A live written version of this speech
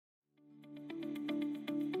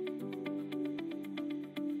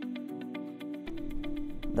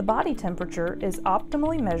The body temperature is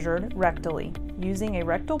optimally measured rectally using a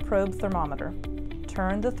rectal probe thermometer.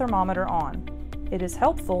 Turn the thermometer on. It is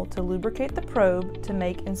helpful to lubricate the probe to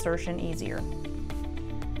make insertion easier.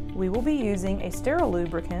 We will be using a sterile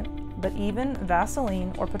lubricant, but even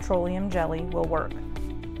Vaseline or petroleum jelly will work.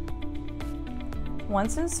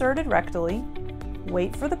 Once inserted rectally,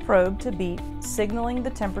 wait for the probe to beep, signaling the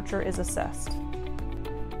temperature is assessed.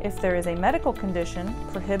 If there is a medical condition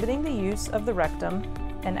prohibiting the use of the rectum,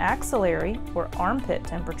 an axillary or armpit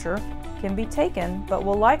temperature can be taken but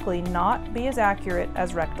will likely not be as accurate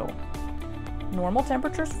as rectal. Normal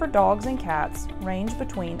temperatures for dogs and cats range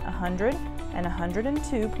between 100 and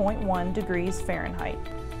 102.1 degrees Fahrenheit.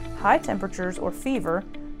 High temperatures or fever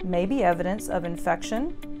may be evidence of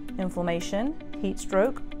infection, inflammation, heat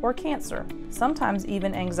stroke, or cancer. Sometimes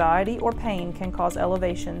even anxiety or pain can cause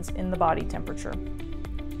elevations in the body temperature.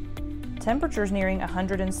 Temperatures nearing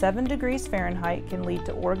 107 degrees Fahrenheit can lead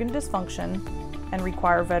to organ dysfunction and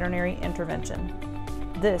require veterinary intervention.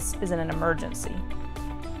 This is an emergency.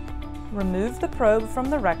 Remove the probe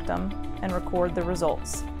from the rectum and record the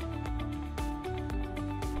results.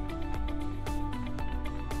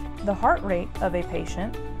 The heart rate of a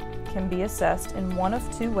patient can be assessed in one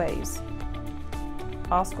of two ways: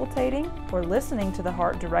 auscultating or listening to the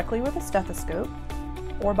heart directly with a stethoscope,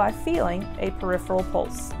 or by feeling a peripheral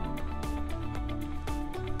pulse.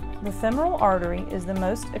 The femoral artery is the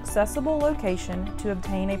most accessible location to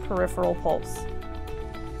obtain a peripheral pulse.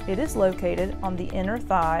 It is located on the inner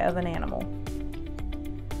thigh of an animal.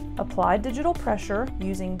 Apply digital pressure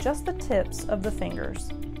using just the tips of the fingers.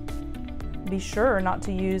 Be sure not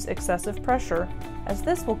to use excessive pressure, as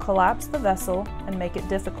this will collapse the vessel and make it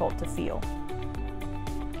difficult to feel.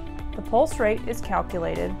 The pulse rate is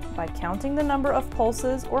calculated by counting the number of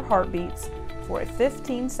pulses or heartbeats for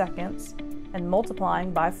 15 seconds and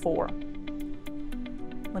multiplying by 4.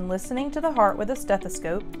 When listening to the heart with a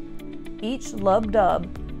stethoscope, each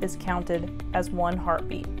lub-dub is counted as one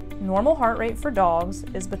heartbeat. Normal heart rate for dogs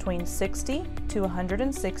is between 60 to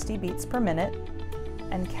 160 beats per minute,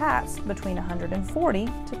 and cats between 140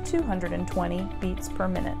 to 220 beats per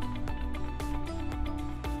minute.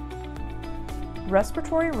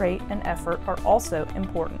 Respiratory rate and effort are also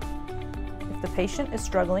important. If the patient is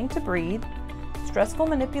struggling to breathe, stressful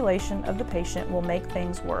manipulation of the patient will make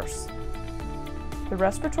things worse. The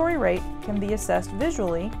respiratory rate can be assessed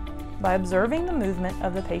visually by observing the movement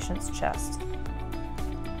of the patient's chest.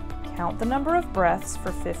 Count the number of breaths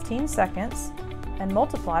for 15 seconds and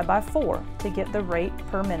multiply by 4 to get the rate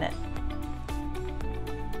per minute.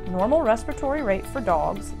 Normal respiratory rate for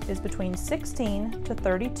dogs is between 16 to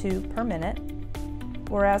 32 per minute,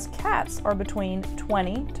 whereas cats are between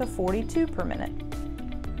 20 to 42 per minute.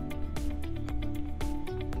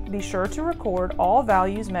 Be sure to record all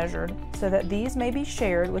values measured so that these may be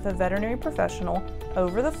shared with a veterinary professional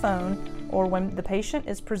over the phone or when the patient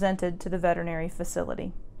is presented to the veterinary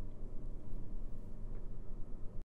facility.